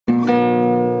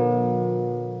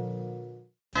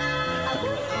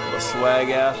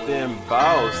swag after and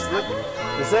boss. Look,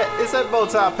 is that bow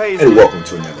tie pasty? And welcome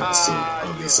to another episode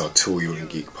of the Sartorial and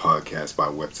Geek podcast by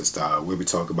Webster Style, where we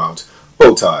talk about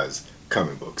bow ties,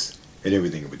 comic books, and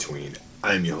everything in between.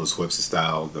 I'm your host, Webster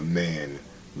Style, the man,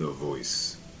 the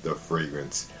voice, the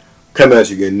fragrance. Coming at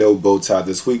you again, no bow tie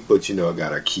this week, but I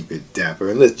gotta keep it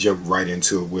dapper. And let's jump right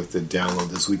into it with the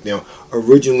download this week. Now,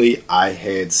 originally I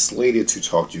had slated to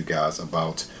talk to you guys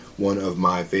about one of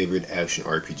my favorite action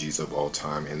RPGs of all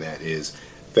time, and that is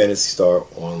Phantasy Star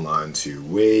Online 2.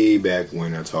 Way back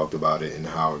when I talked about it and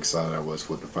how excited I was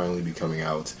for it to finally be coming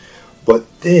out.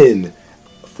 But then,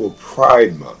 for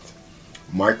Pride Month,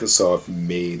 Microsoft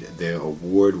made their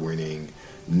award-winning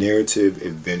narrative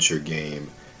adventure game,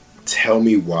 Tell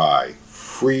Me Why,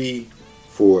 free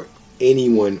for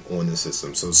anyone on the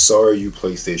system. So sorry you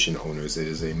PlayStation owners, it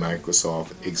is a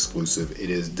Microsoft exclusive. It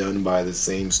is done by the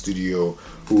same studio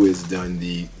who has done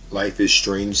the Life is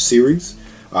Strange series.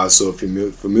 So if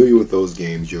you're familiar with those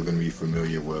games, you're going to be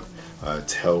familiar with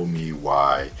Tell Me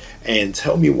Why. And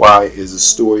Tell Me Why is a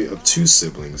story of two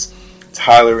siblings,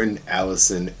 Tyler and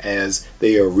Allison, as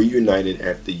they are reunited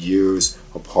after years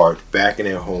apart back in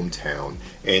their hometown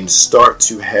and start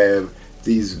to have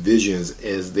these visions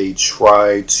as they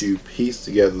try to piece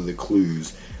together the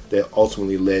clues that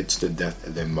ultimately led to the death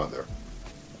of their mother.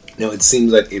 Now, it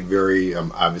seems like a very,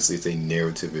 obviously it's a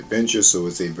narrative adventure, so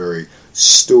it's a very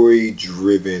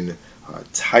story-driven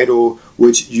title,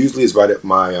 which usually is right up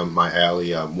my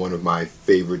alley. One of my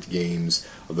favorite games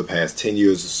of the past 10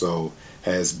 years or so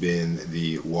has been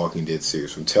the Walking Dead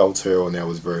series from Telltale, and that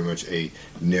was very much a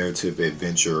narrative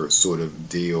adventure sort of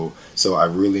deal. So I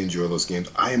really enjoy those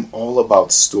games. I am all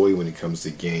about story when it comes to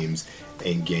games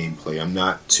and gameplay. I'm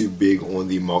not too big on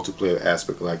the multiplayer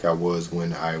aspect like I was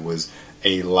when I was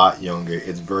a lot younger.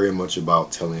 It's very much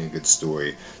about telling a good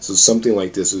story. So something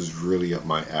like this is really up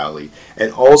my alley.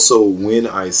 And also when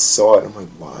I saw it, I'm like,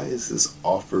 why is this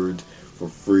offered for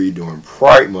free during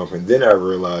Pride Month? And then I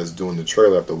realized during the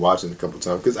trailer after watching it a couple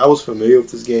times, because I was familiar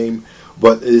with this game,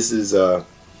 but this is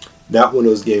not one of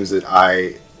those games that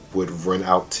I would run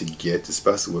out to get,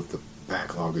 especially with the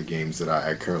backlog of games that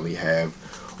I currently have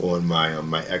on my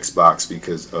Xbox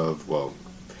because of, well,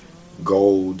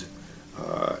 Gold,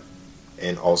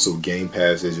 and also Game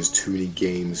Pass. There's just too many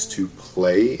games to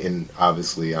play, and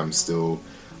obviously I'm still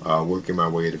working my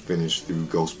way to finish through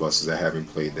Ghostbusters. I haven't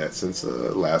played that since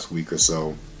last week or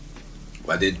so.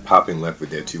 I did pop in Left 4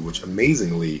 Dead 2, which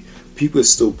amazingly people are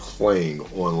still playing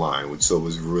online, which so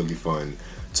was really fun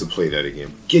to play that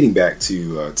again. Getting back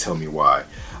to Tell Me Why,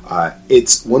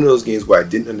 it's one of those games where I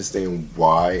didn't understand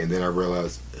why, and then I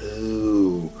realized,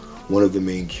 oh, one of the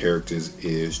main characters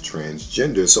is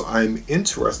transgender. So I'm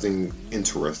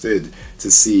interested to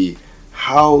see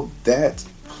how that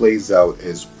plays out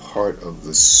as part of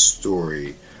the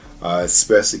story,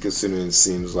 especially considering it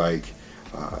seems like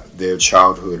their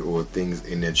childhood or things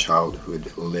in their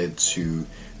childhood led to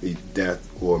the death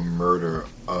or murder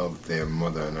of their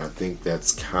mother. And I think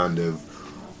that's kind of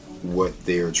what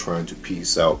they are trying to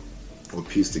piece out or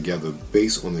piece together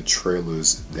based on the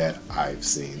trailers that I've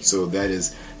seen. So that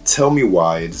is Tell Me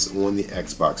Why. It's on the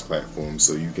Xbox platform,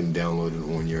 so you can download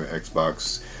it on your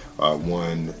Xbox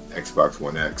One, Xbox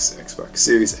One X, Xbox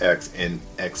Series X, and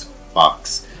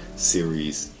Xbox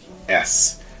Series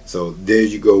S. So there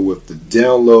you go with the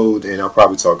download, and I'll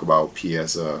probably talk about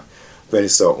PS Phantasy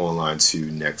Star Online 2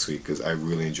 next week because I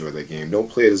really enjoy that game. Don't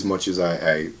play it as much as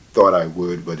I thought I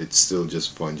would, but it's still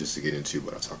just fun just to get into,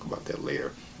 but I'll talk about that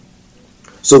later.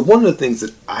 So one of the things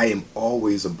that I am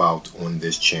always about on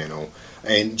this channel,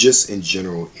 and just in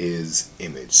general, is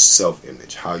image,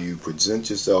 self-image, how you present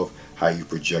yourself, how you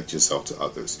project yourself to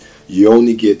others. You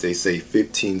only get, they say,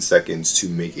 15 seconds to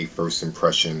make a first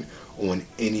impression on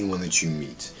anyone that you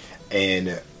meet.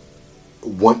 And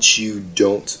once you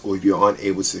don't, or if you're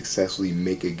unable to successfully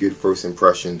make a good first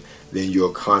impression, then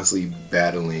you're constantly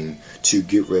battling to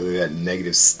get rid of that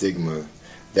negative stigma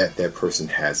that that person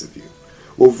has of you.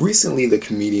 Well, recently the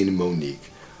comedian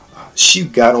Monique, she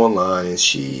got online and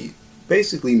she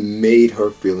basically made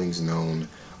her feelings known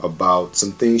about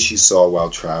some things she saw while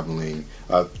traveling,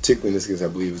 particularly in this case I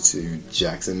believe it's to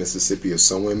Jackson, Mississippi or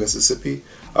somewhere in Mississippi,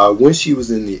 when she was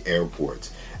in the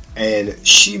airport. And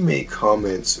she made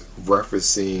comments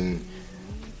referencing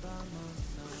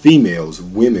females,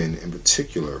 women in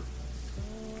particular,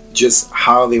 just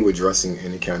how they were dressing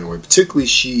in a kind of way. Particularly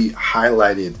she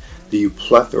highlighted the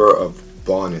plethora of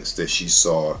bonnets that she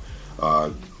saw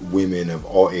women of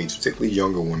all ages, particularly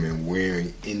younger women,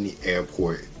 wearing in the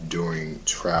airport during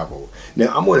travel.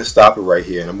 Now I'm going to stop it right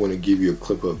here and I'm going to give you a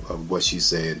clip of what she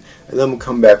said, and then I'm going to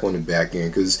come back on the back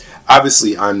end because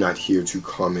obviously I'm not here to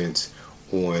comment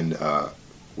on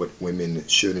what women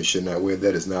should and should not wear.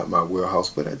 That is not my wheelhouse,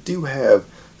 but I do have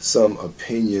some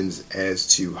opinions as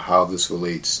to how this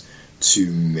relates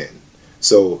to men.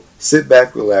 So sit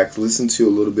back, relax, listen to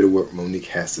a little bit of what Monique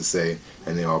has to say,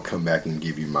 and then I'll come back and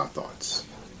give you my thoughts.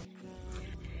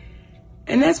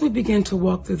 And as we begin to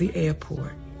walk through the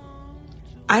airport,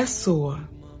 I saw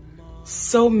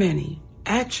so many,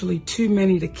 actually too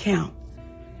many to count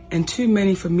and too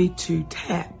many for me to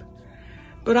tap.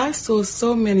 But I saw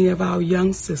so many of our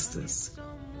young sisters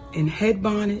in head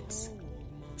bonnets,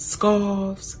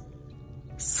 scarves,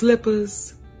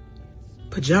 slippers,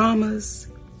 pajamas,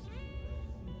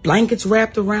 blankets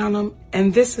wrapped around them,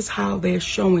 and this is how they're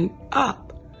showing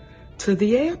up to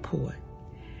the airport.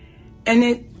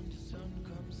 And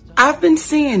I've been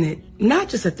seeing it, not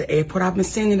just at the airport, I've been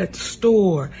seeing it at the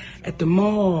store, at the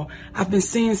mall. I've been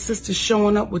seeing sisters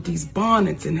showing up with these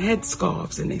bonnets and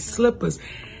headscarves and their slippers.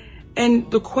 And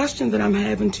the question that I'm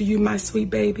having to you, my sweet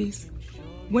babies,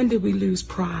 when did we lose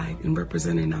pride in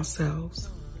representing ourselves?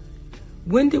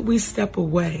 When did we step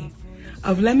away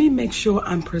of let me make sure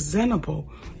I'm presentable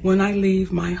when I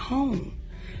leave my home?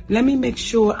 Let me make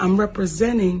sure I'm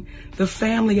representing the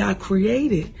family I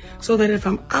created so that if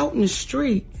I'm out in the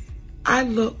street, I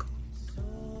look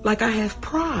like I have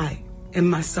pride in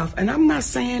myself. And I'm not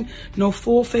saying no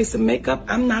full face of makeup.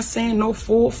 I'm not saying no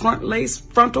full front lace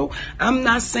frontal. I'm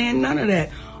not saying none of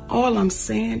that. All I'm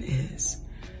saying is,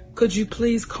 could you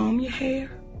please comb your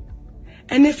hair?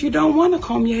 And if you don't want to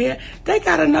comb your hair, they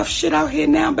got enough shit out here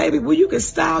now, baby, where you can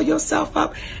style yourself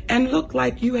up and look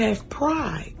like you have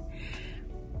pride.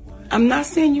 I'm not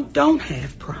saying you don't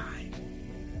have pride,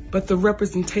 but the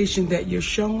representation that you're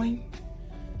showing,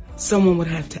 someone would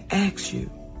have to ask you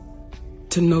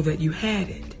to know that you had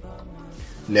it.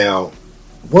 Now,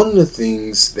 one of the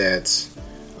things that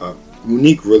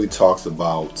Monique really talks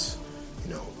about,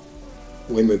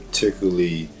 women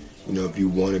particularly, if you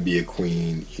want to be a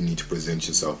queen, you need to present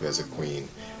yourself as a queen.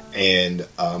 And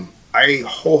I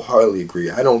wholeheartedly agree.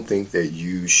 I don't think that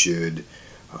you should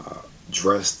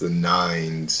dress the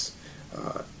nines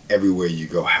everywhere you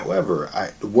go. However,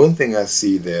 one thing I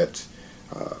see that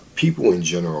people in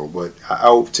general, but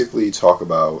I'll particularly talk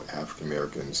about African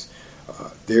Americans,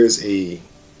 there's a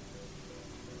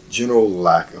general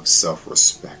lack of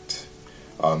self-respect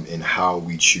in how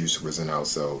we choose to present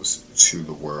ourselves to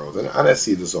the world. And I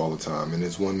see this all the time, and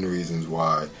it's one of the reasons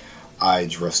why I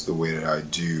dress the way that I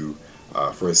do.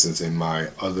 For instance, in my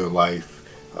other life,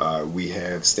 we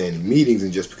have standing meetings,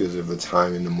 and just because of the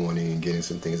time in the morning and getting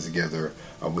some things together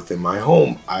within my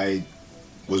home, I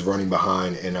was running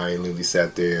behind, and I literally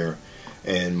sat there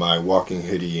in my walking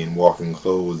hoodie and walking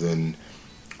clothes, and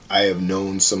I have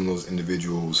known some of those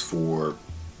individuals for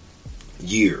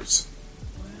years.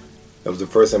 That was the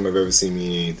first time I've ever seen me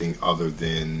in anything other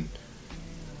than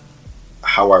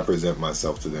how I present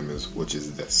myself to them, which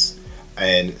is this.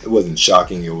 And it wasn't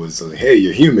shocking. It was like, hey,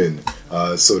 you're human,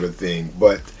 sort of thing.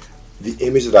 But the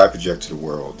image that I project to the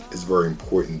world is very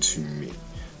important to me.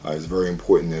 It's very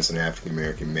important as an African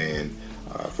American man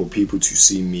for people to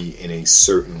see me in a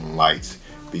certain light.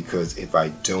 Because if I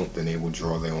don't, then they will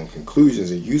draw their own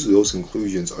conclusions. And usually those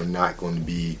conclusions are not going to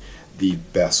be the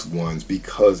best ones,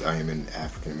 because I am an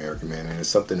African American man, and it's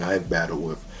something I've battled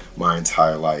with my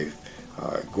entire life.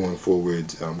 Going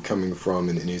forward, coming from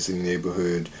an inner city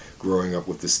neighborhood, growing up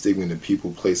with the stigma that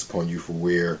people place upon you for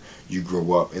where you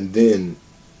grow up, and then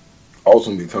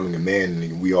ultimately becoming a man.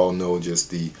 And we all know just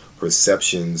the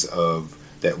perceptions of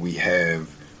that we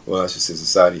have, well, I should say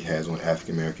society has on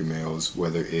African American males,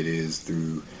 whether it is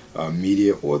through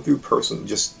media or through personal,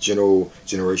 just general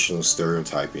generational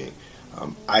stereotyping.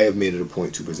 I have made it a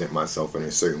point to present myself in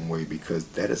a certain way because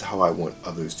that is how I want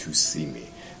others to see me.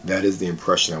 That is the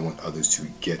impression I want others to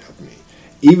get of me.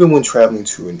 Even when traveling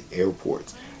to an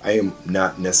airport, I am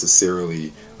not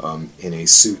necessarily in a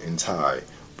suit and tie,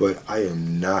 but I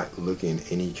am not looking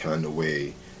any kind of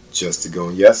way just to go.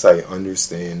 And yes, I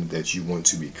understand that you want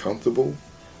to be comfortable.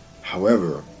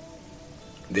 However,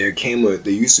 there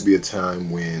used to be a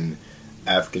time when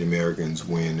African Americans,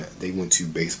 when they went to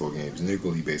baseball games,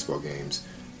 Negro League baseball games,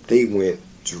 they went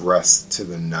dressed to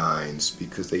the nines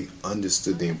because they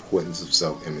understood the importance of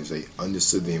self-image. They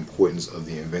understood the importance of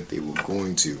the event they were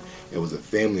going to. It was a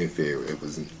family affair. It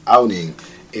was an outing.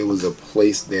 It was a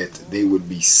place that they would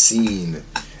be seen,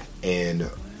 and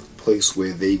a place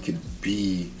where they could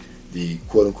be the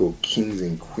quote-unquote kings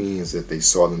and queens that they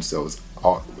saw themselves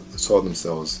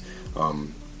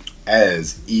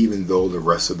as, even though the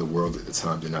rest of the world at the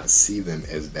time did not see them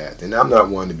as that. And I'm not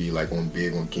one to be like on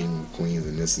big on king and queens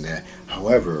and this and that.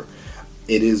 However,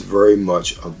 it is very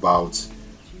much about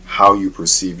how you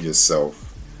perceive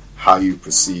yourself, how you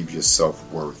perceive your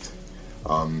self-worth,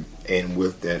 and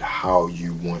with that, how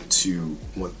you want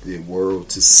the world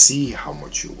to see how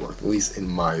much you're worth. At least in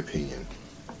my opinion,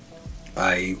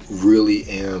 I really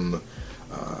am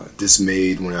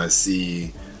dismayed when I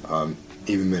see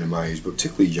even men in my age, but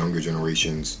particularly younger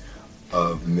generations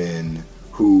of men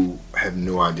who have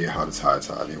no idea how to tie a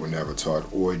tie. They were never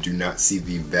taught, or do not see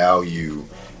the value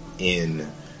in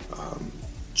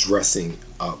dressing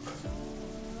up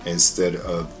instead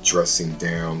of dressing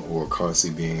down, or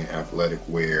constantly being in athletic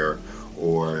wear,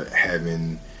 or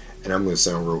having, and I'm going to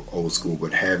sound real old school,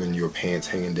 but having your pants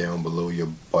hanging down below your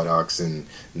buttocks and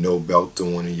no belt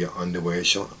on and your underwear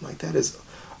showing. I'm like,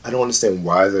 I don't understand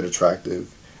why is that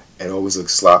attractive. It always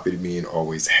looks sloppy to me, and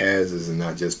always has. Is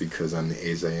not just because I'm the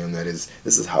age I am. This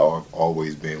is how I've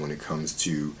always been when it comes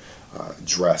to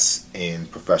dress and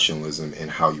professionalism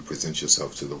and how you present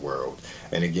yourself to the world.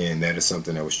 And again, that is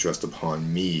something that was stressed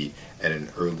upon me at an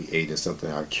early age, and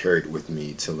something I carried with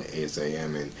me till the age I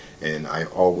am. And I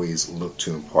always look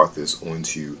to impart this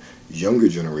onto younger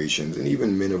generations, and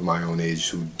even men of my own age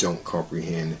who don't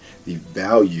comprehend the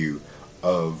value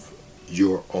of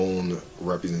your own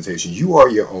representation. You are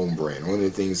your own brand. One of the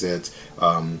things that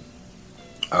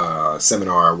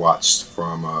seminar I watched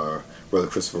from Brother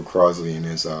Christopher Crosley and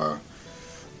his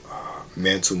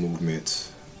Mantle Movement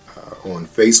on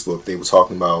Facebook, they were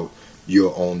talking about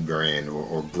your own brand,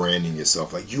 or branding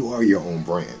yourself. Like, you are your own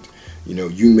brand. You know,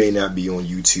 you may not be on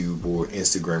YouTube or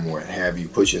Instagram or what have you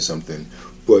pushing something,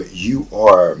 but you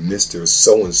are Mr.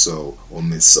 So-and-so or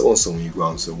Miss So-and-so when you go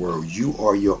out into the world. You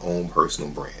are your own personal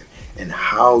brand. And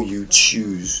how you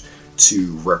choose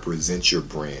to represent your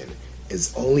brand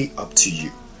is only up to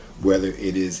you. Whether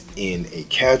it is in a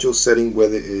casual setting,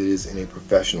 whether it is in a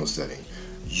professional setting,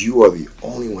 you are the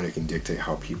only one that can dictate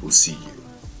how people see you.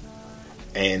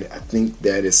 And I think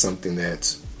that is something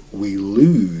that we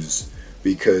lose,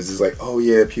 because it's like, oh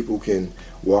yeah, people can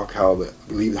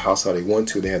leave the house how they want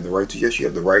to. They have the right to. Yes, you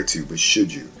have the right to, but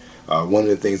should you? One of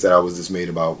the things that I was dismayed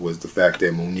about was the fact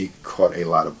that Monique caught a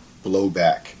lot of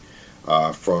blowback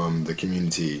from the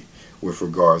community with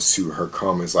regards to her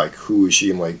comments, like, who is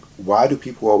she? I'm like, why do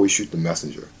people always shoot the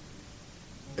messenger?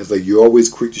 It's like, you're always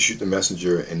quick to shoot the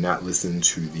messenger and not listen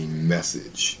to the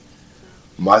message.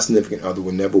 My significant other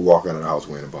would never walk out of the house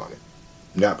wearing a bonnet.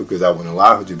 Not because I wouldn't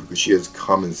allow her to, because she has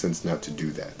common sense not to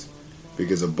do that.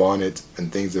 Because a bonnet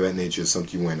and things of that nature is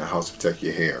something you wear in the house to protect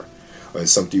your hair. Or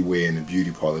it's something you wear in a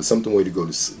beauty parlor. It's something where you go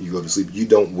to sleep. You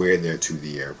don't wear that to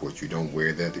the airport. You don't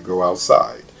wear that to go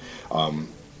outside.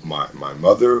 My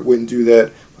mother wouldn't do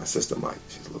that. My sister might.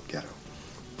 She's a little ghetto.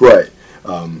 But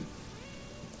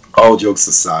all jokes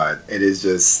aside, it is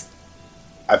just,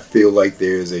 I feel like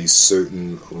there is a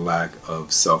certain lack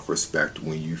of self-respect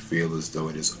when you feel as though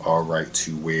it is all right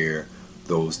to wear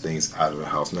those things out of the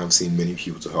house. And I've seen many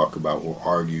people talk about or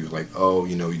argue like, oh,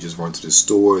 you just run to the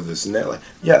store, this and that. Like,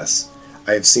 yes,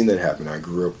 I have seen that happen. I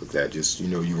grew up with that. Just, you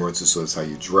run to the store, that's how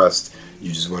you dressed.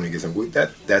 You just want to get something.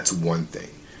 That's one thing.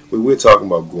 But we're talking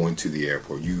about going to the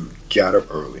airport. You got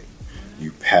up early.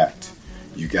 You packed.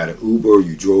 You got an Uber.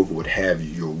 You drove, or what have you.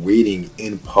 You're waiting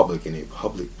in public, in a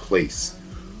public place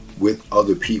with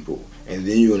other people. And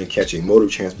then you're going to catch a mode of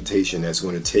transportation that's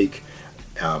going to take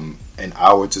an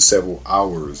hour to several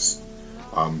hours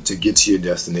to get to your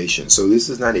destination. So this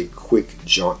is not a quick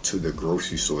jaunt to the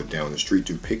grocery store down the street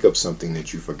to pick up something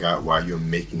that you forgot while you're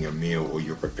making a meal or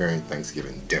you're preparing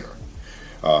Thanksgiving dinner.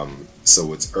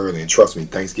 So it's early, and trust me,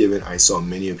 Thanksgiving, I saw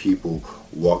many people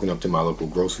walking up to my local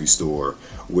grocery store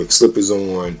with slippers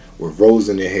on, with rolls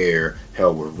in their hair,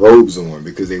 hell, with robes on,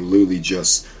 because they literally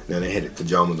now they had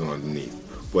pajamas on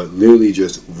underneath, but literally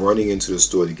just running into the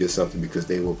store to get something because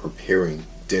they were preparing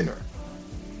dinner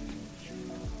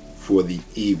for the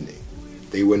evening.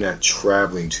 They were not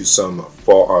traveling to some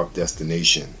far-off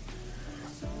destination.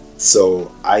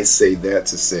 So I say that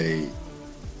to say,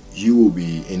 you will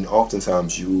be, and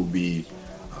oftentimes you will be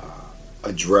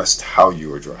addressed how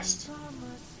you are dressed.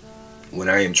 When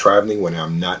I am traveling, when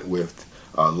I'm not with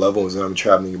loved ones, and I'm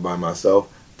traveling by myself,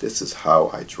 this is how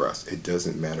I dress. It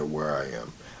doesn't matter where I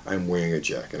am. I'm wearing a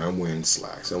jacket. I'm wearing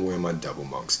slacks. I'm wearing my double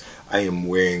monks. I am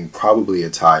wearing probably a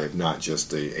tie, if not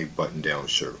just a button-down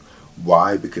shirt.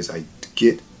 Why? Because I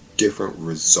get different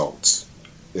results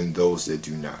than those that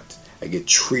do not. I get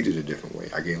treated a different way.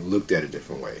 I get looked at a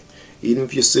different way. Even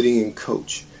if you're sitting in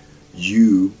coach,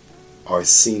 you are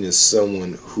seen as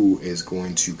someone who is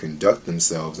going to conduct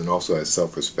themselves and also has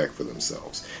self-respect for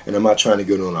themselves. And I'm not trying to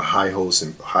get on a high horse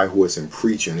and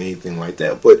preach or anything like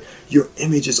that, but your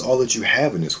image is all that you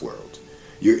have in this world.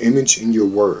 Your image and your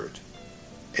word.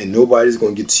 And nobody's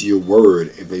going to get to your word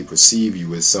if they perceive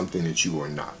you as something that you are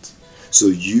not. So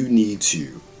you need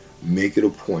to make it a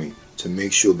point to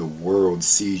make sure the world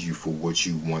sees you for what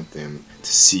you want them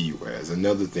to see you as.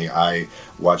 Another thing, I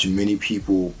watch many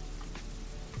people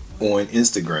on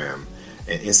Instagram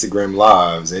and Instagram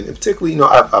lives, and particularly,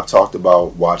 I've talked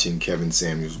about watching Kevin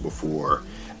Samuels before,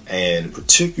 and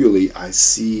particularly I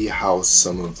see how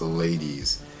some of the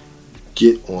ladies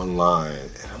get online,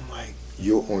 and I'm like,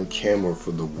 you're on camera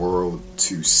for the world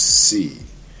to see,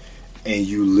 and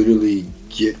you literally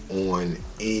get on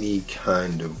any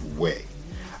kind of way.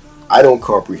 I don't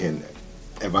comprehend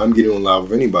that. If I'm getting on live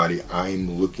with anybody,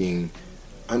 I'm looking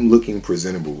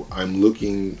presentable.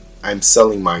 I'm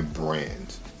selling my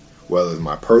brand, whether it's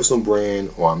my personal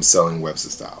brand or I'm selling Webster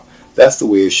Style. That's the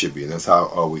way it should be, and that's how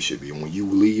it always should be. And when you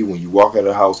leave, when you walk out of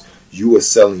the house, you are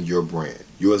selling your brand.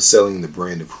 You are selling the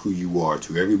brand of who you are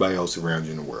to everybody else around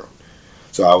you in the world.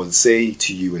 So I would say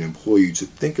to you and implore you to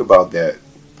think about that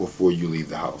before you leave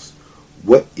the house.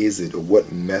 What is it, or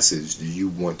what message do you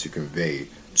want to convey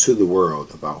to the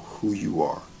world about who you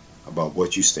are, about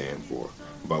what you stand for,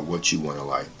 about what you want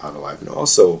out of life, and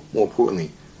also, more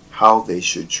importantly, how they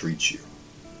should treat you.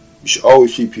 You should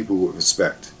always treat people with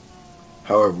respect.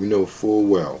 However, we know full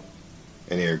well,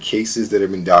 and there are cases that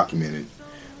have been documented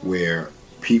where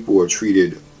people are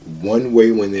treated one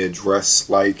way when they're dressed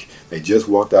like they just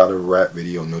walked out of a rap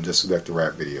video, no disrespect to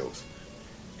rap videos,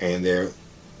 and they're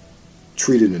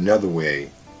treated another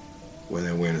way when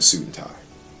they're wearing a suit and tie.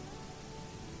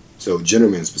 So,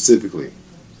 gentlemen, specifically,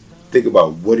 think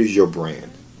about, what is your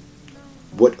brand?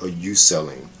 What are you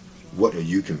selling? What are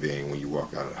you conveying when you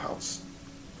walk out of the house?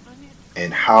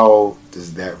 And how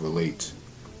does that relate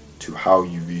to how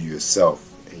you view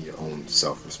yourself and your own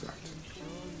self-respect?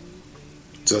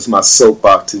 So that's my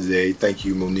soapbox today. Thank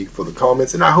you, Monique, for the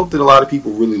comments. And I hope that a lot of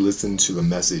people really listen to the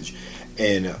message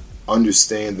and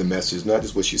understand the message, not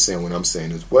just what she's saying, what I'm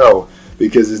saying as well,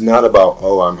 because it's not about,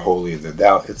 oh, I'm holier than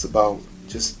thou. It's about,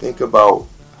 just think about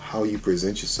how you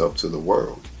present yourself to the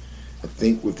world. I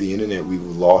think with the internet, we've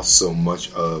lost so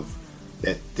much of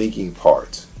that thinking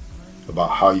part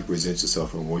about how you present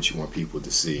yourself and what you want people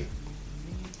to see,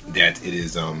 that it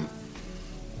is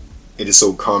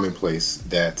so commonplace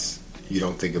that you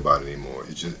don't think about it anymore.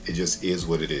 It just is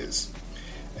what it is.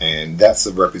 And that's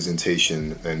a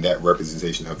representation, and that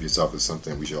representation of yourself is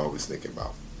something we should always think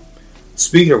about.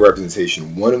 Speaking of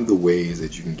representation, one of the ways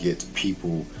that you can get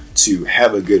people to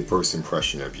have a good first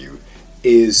impression of you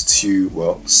is to,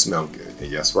 well, smell good.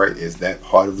 And yes, right, is that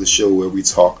part of the show where we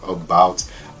talk about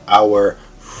our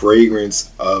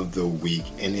fragrance of the week.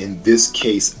 And in this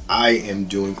case, I am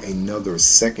doing another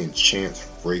second chance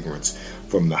fragrance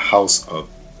from the House of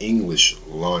English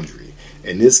Laundry.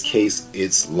 In this case,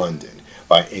 it's London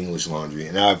by English Laundry.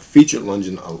 And I've featured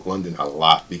London a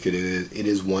lot because it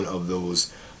is one of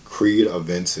those Creed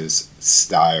Aventus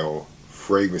style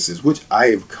fragrances, which I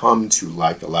have come to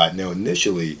like a lot. Now,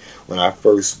 initially, when I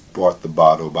first bought the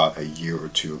bottle about a year or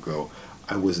two ago,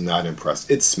 I was not impressed.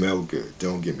 It smelled good,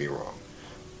 don't get me wrong.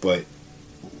 But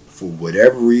for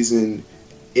whatever reason,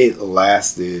 it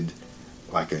lasted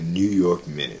like a New York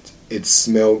minute. It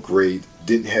smelled great,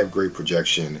 didn't have great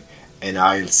projection, and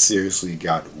I seriously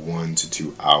got 1 to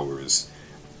 2 hours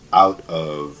out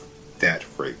of that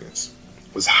fragrance.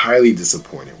 Was highly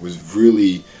disappointed. Was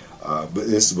really, but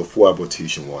this is before I bought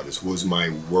Tisha Waters. Was my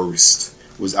worst.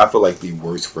 I feel like the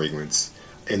worst fragrance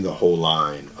in the whole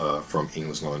line from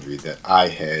English Laundry that I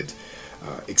had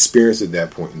experienced at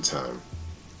that point in time.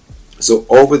 So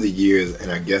over the years,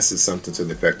 and I guess it's something to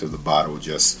the effect of the bottle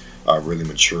just really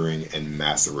maturing and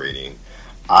macerating,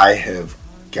 I have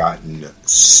gotten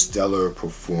stellar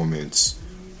performance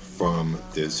from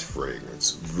this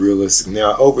fragrance. Realistic.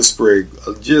 Now I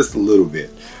oversprayed just a little bit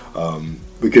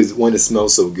because one, it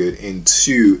smells so good, and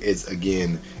two, it's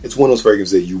one of those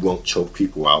fragrances that you won't choke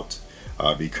people out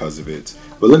because of it.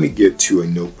 But let me get to a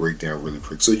note breakdown really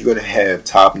quick. So you're going to have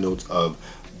top notes of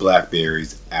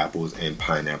blackberries, apples, and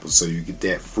pineapples. So you get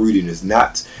that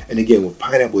fruitiness. And again, with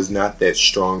pineapple, it's not that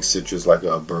strong citrus like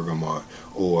a bergamot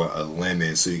or a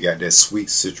lemon. So you got that sweet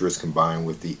citrus combined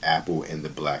with the apple and the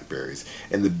blackberries.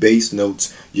 And the base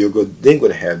notes, you're then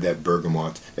going to have that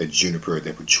bergamot, that juniper,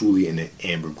 that patchouli, and that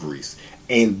ambergris.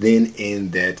 And then in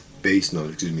that base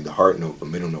note, the heart note, the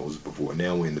middle note was before.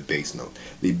 Now we're in the base note.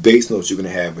 The base notes, you're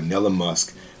going to have vanilla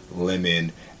musk,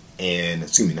 lemon, and,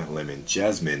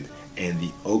 jasmine, and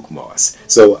the oak moss.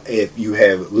 So if you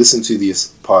have listened to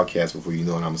this podcast before, you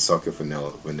know that I'm a sucker for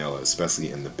vanilla,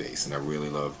 especially in the base. And I really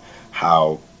love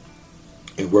how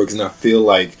it works. And I feel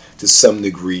like to some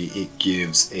degree it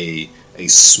gives a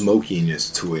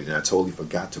smokiness to it. And I totally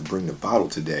forgot to bring the bottle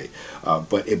today.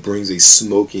 But it brings a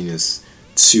smokiness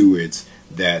to it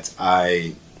that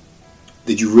I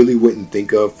that you really wouldn't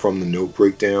think of from the note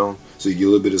breakdown. So you get a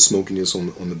little bit of smokiness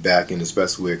on the back end,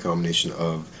 especially a combination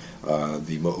of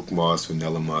the oak moss,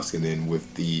 vanilla musk, and then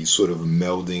with the sort of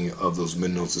melding of those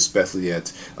mid notes, especially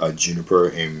at juniper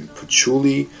and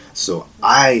patchouli. So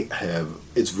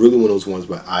it's really one of those ones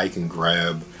where I can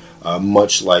grab,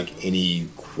 much like any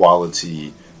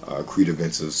quality Creed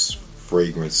Aventus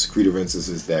fragrance. Creed Aventus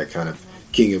is that kind of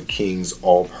King of Kings,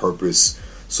 all-purpose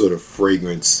sort of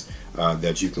fragrance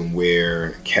that you can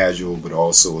wear casual, but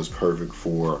also is perfect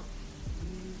for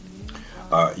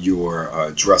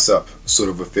your dress-up sort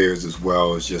of affairs as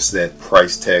well. It's just that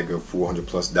price tag of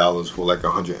 $400+ for like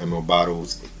 100 ml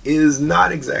bottles is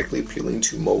not exactly appealing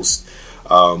to most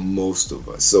of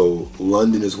us. So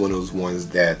London is one of those ones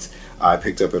that I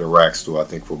picked up at a rack store, I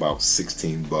think for about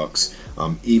 $16.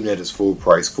 Even at its full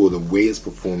price, for the way it's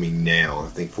performing now, I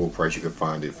think full price you could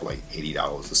find it for like $80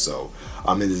 or so.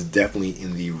 It is definitely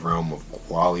in the realm of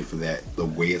quality for that. The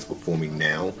way it's performing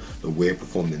now, the way it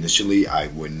performed initially, I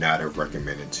would not have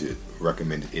recommended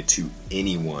it to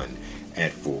anyone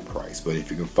at full price. But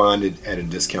if you can find it at a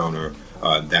discounter,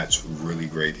 that's really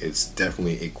great. It's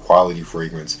definitely a quality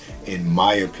fragrance, in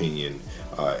my opinion.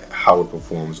 How it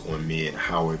performs on me and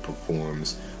how it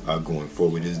performs going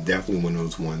forward is definitely one of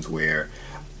those ones where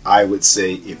I would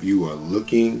say if you are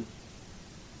looking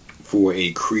for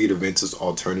a Creed Aventus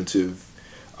alternative,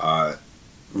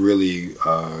 really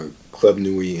Club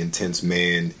Nui, Intense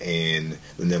Man, and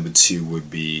the number 2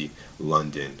 would be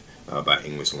London by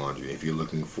English Laundry. If you're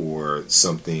looking for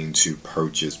something to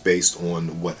purchase based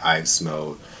on what I've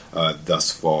smelled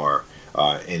thus far,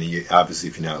 and obviously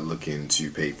if you're not looking to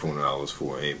pay $400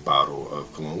 for a bottle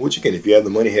of cologne, which again, if you have the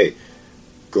money, hey,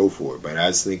 go for it. But I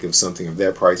just think of something of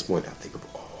that price point, I think of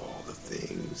all the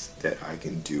things that I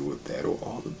can do with that, or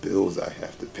all the bills I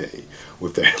have to pay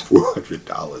with that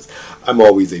 $400. I'm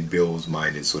always a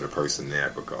bills-minded sort of person in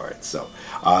that regard. So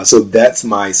that's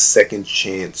my second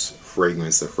chance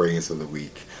fragrance, the fragrance of the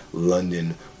week,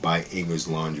 London by English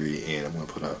Laundry, and I'm going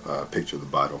to put a picture of the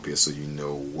bottle up here so you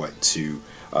know what to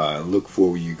look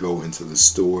for when you go into the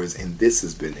stores. And this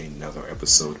has been another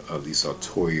episode of the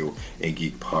Sartorial and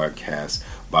Geek Podcast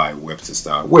by Webster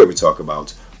Style, where we talk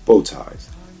about bow ties,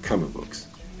 comic books,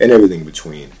 and everything in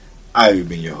between. I've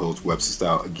been your host, Webster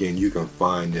Style. Again, you can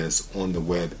find us on the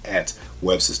web at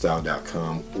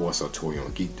websterstyle.com or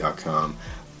sartorialgeek.com.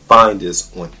 Find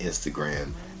us on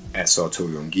Instagram at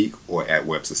Sartorial and Geek or at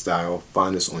Webster Style.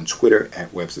 Find us on Twitter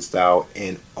at Webster Style,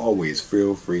 and always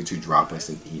feel free to drop us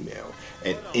an email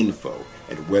at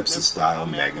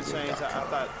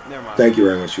info@websterstylemagazine.com. Thank you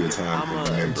very much for your time.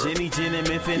 Remember, be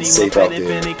safe out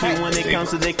there. When it comes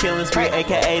to the killing spree,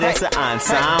 aka that's the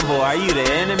ensemble. Are you the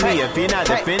enemy if you're not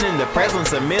defending the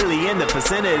presence of Millie in the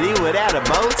vicinity without a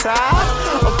bow tie?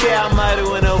 Okay, I might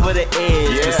have went over the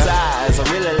edge. Besides, I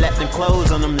really let them close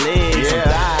on them legs and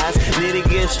thighs. Need to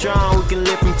get strong, we can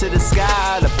lift them to the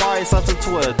sky. The party starts at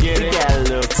 12. We got a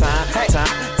little time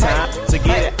to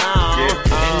get it on.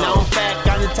 And on fact,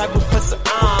 I'm the type of pussy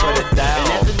on. And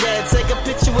after that, take a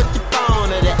picture with your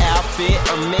phone of the outfit.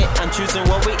 Admit I'm choosing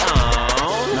what we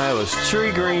own. No, it was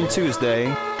Tree Green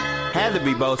Tuesday. Had to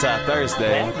be Bow Tie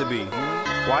Thursday. Had to be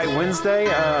White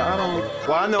Wednesday.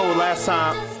 I know last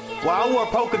time. Well, I wore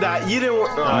polka dot. You didn't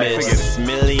wear. Miss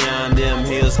Millie on them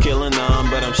heels killing them,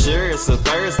 but I'm sure it's a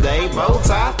Thursday. Bow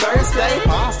tie Thursday.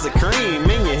 Pasta cream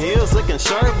in your heels looking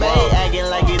sharp, babe. Acting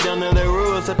like you don't know the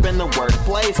rules up in the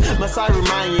workplace. Must I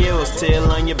remind you it was still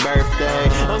on your birthday?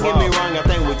 Don't get me wrong, I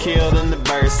think we killed in the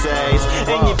birthdays.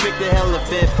 And you picked the hella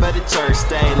fit for the church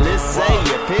day. Let's say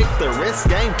you picked the risk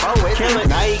game for it.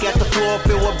 Now you got the floor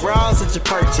filled with bras that you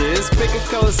purchase. Pick a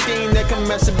color scheme that can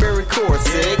match the berry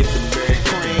corset. Get the berry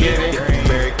cream. Get the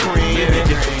berry cream, get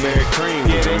the berry cream.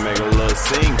 We can make a little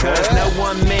scene, cause no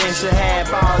one man should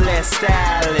have all that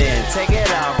styling. Take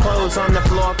it off, clothes on the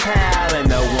floor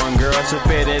piling. No one girl should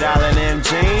fit it all in them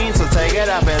jeans. So take it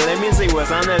off and let me see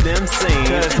what's under them seams.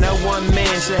 Cause no one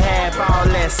man should have all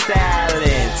that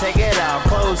styling. Take it off,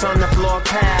 clothes on the floor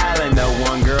piling. No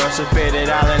one girl should fit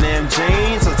it all in them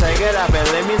jeans. So take it off and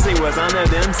let me see what's under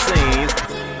them seams.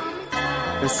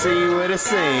 And see what it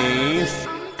seems.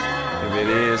 If it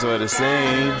is what it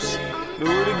seems. Do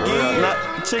it again.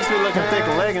 Chicks be looking thick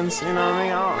leggings, you know what I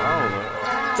mean? I don't know.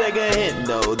 Take a hint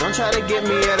though, don't try to get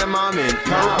me at a moment.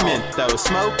 Coke though,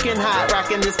 smoking hot,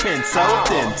 rocking this pen so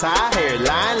thin. Tie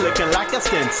hairline looking like a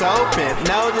stent so pimp.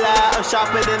 No lie, I'm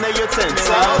sharper than a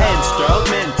utensil.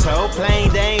 Instrumental,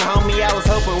 plain dang, homie. I was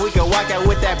hoping we could walk out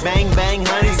with that bang bang,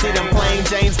 honey. See them plain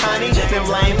James honey, them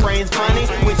lame brains funny.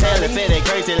 We tell it fit it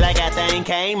crazy like that thing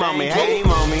came on me. Hey,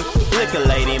 mommy, look a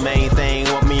lady, main thing,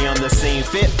 want me on the scene.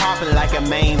 Fit popping like a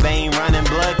main vein, running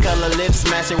blood color lips,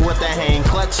 smashing with the hand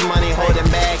clutch money, holding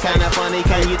back, kinda funny.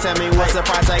 Can you tell me what's the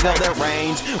price tag of the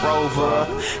Range Rover?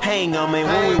 Hang on me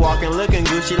when we walking, looking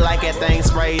Gucci like that thing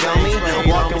sprayed on me.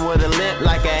 Walking with a limp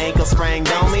like an ankle sprained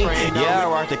on me. Yeah, I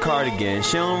rock the cardigan.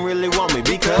 She don't really want me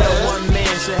because one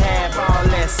man should have all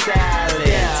that styling.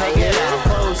 Take it out,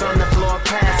 clothes on the floor,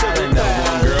 piling. No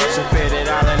one girl should fit it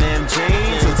all in them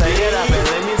jeans. So take it up and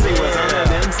let me see what's under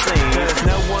them seams.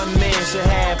 No one man should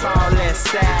have all that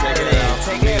styling.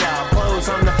 Take it out, clothes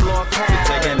on the floor,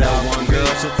 piling. No one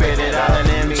girl should fit it all in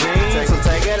them jeans. So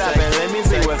take it up and let me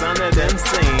see what's under them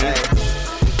seams.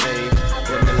 Hey,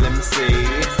 let me see.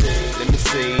 Let me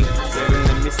see.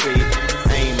 Let me see.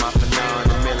 Aim off and on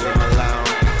the middle of my lawn.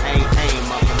 Aim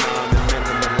off and on the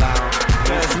middle of my lawn.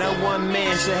 Cause no one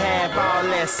man should have all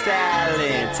that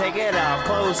styling. Take it off,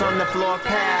 clothes on the floor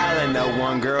piling. No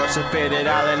one girl should fit it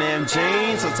all in them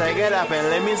jeans. So take it off and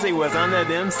let me see what's under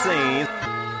them seams.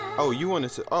 Oh, you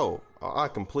wanted to? Oh, I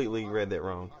completely read that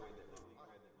wrong.